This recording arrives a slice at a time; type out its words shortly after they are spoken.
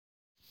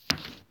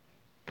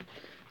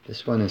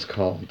This one is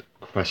called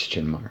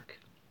Question Mark.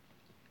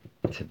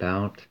 It's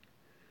about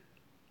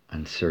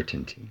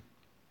uncertainty.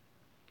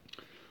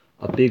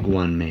 A big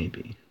one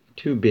maybe,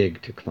 too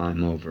big to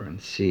climb over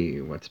and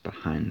see what's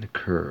behind the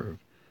curve,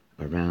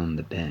 around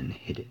the bend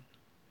hidden.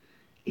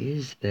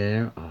 Is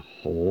there a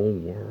whole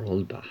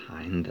world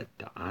behind the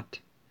dot?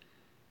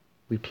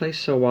 We place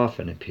so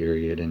often a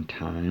period in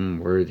time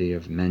worthy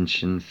of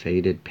mention,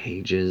 faded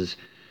pages,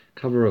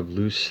 cover of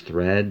loose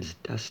threads,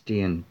 dusty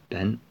and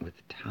bent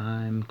with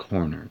time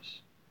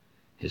corners.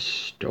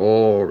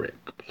 Historic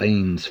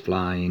planes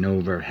flying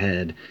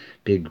overhead,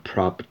 big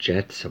prop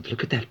jets of,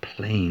 look at that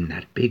plane,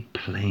 that big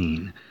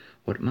plane.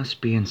 What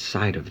must be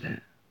inside of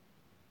there?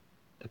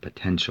 The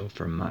potential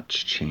for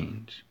much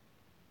change.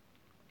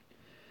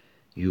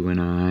 You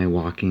and I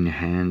walking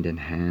hand in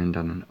hand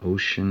on an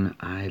ocean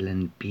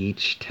island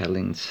beach,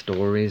 telling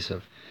stories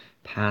of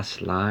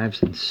past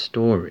lives and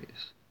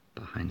stories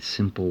behind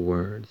simple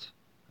words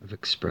of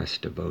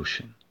expressed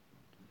devotion.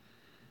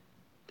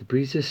 The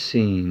breezes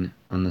seen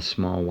on the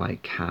small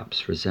white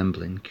caps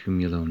resembling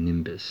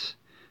cumulonimbus,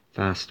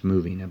 fast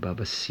moving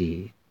above a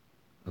sea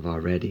of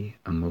already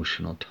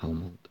emotional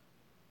tumult.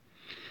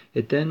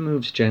 It then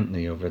moves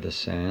gently over the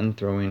sand,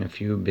 throwing a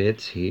few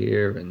bits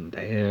here and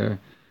there,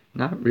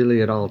 not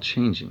really at all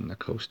changing the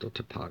coastal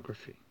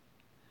topography.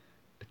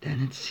 But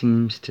then it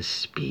seems to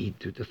speed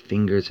through the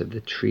fingers of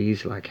the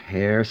trees like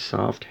hair,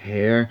 soft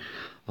hair,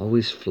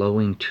 always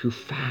flowing too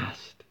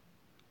fast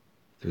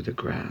through the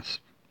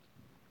grasp.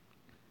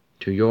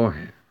 To your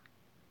hair,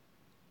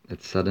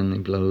 that suddenly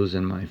blows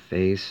in my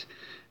face,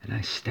 and I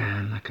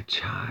stand like a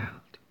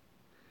child,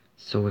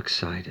 so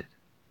excited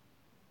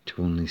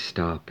to only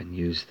stop and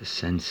use the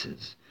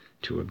senses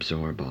to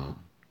absorb all.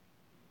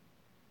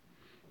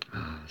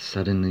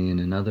 Suddenly in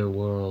another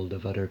world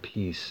of utter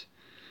peace,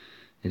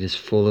 it is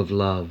full of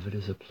love, it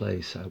is a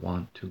place I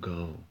want to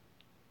go.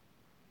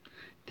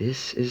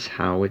 This is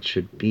how it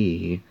should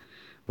be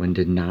when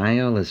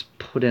denial is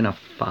put in a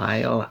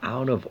file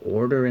out of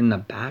order in the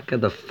back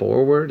of the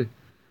forward.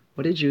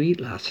 What did you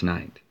eat last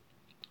night?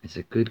 Is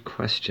a good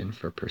question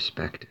for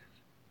perspective.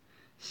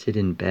 Sit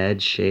in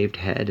bed, shaved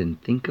head,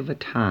 and think of a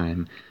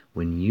time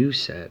when you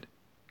said,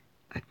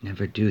 I'd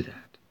never do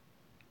that.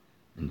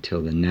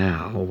 Until the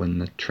now, when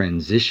the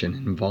transition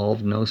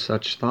involved no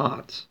such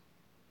thoughts.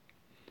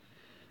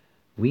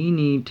 We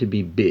need to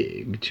be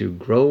big to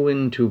grow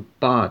into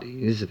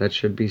bodies that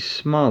should be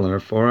smaller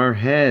for our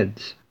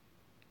heads.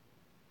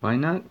 Why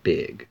not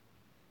big?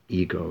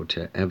 Ego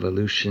to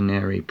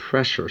evolutionary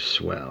pressure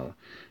swell,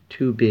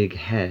 too big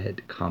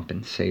head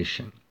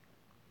compensation.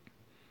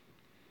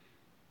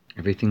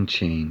 Everything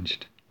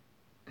changed,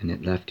 and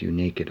it left you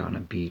naked on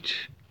a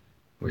beach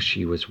where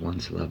she was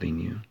once loving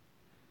you,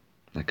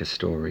 like a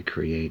story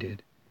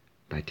created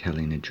by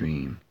telling a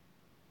dream.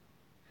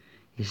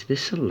 Is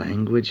this a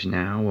language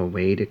now, a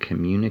way to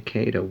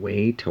communicate, a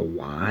way to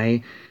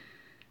why?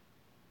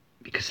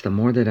 Because the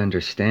more that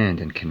understand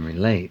and can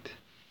relate,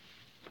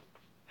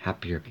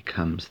 happier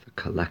becomes the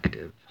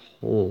collective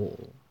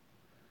whole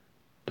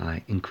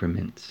by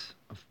increments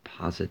of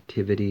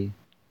positivity,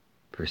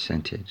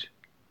 percentage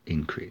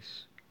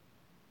increase.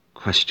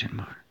 Question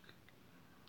mark.